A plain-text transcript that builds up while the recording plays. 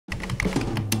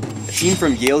A team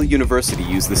from Yale University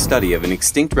used the study of an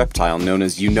extinct reptile known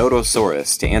as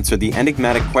Eunotosaurus to answer the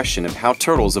enigmatic question of how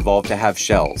turtles evolved to have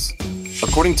shells.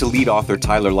 According to lead author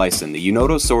Tyler Lyson, the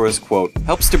Eunotosaurus, quote,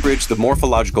 helps to bridge the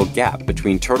morphological gap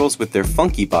between turtles with their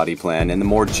funky body plan and the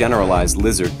more generalized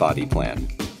lizard body plan.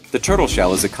 The turtle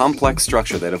shell is a complex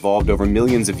structure that evolved over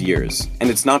millions of years, and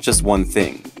it's not just one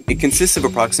thing. It consists of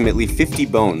approximately 50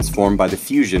 bones formed by the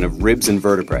fusion of ribs and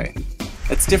vertebrae.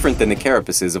 That's different than the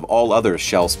carapaces of all other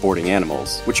shell-sporting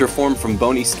animals, which are formed from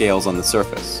bony scales on the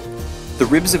surface. The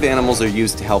ribs of animals are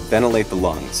used to help ventilate the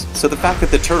lungs, so the fact that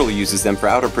the turtle uses them for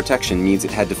outer protection means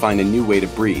it had to find a new way to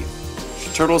breathe.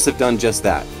 Turtles have done just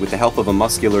that, with the help of a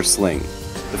muscular sling.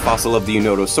 The fossil of the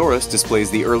Eunotosaurus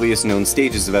displays the earliest known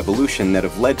stages of evolution that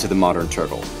have led to the modern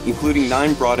turtle, including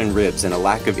 9 broadened ribs and a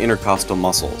lack of intercostal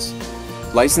muscles.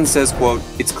 Lyson says, quote,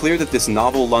 it's clear that this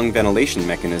novel lung ventilation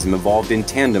mechanism evolved in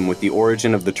tandem with the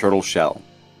origin of the turtle shell.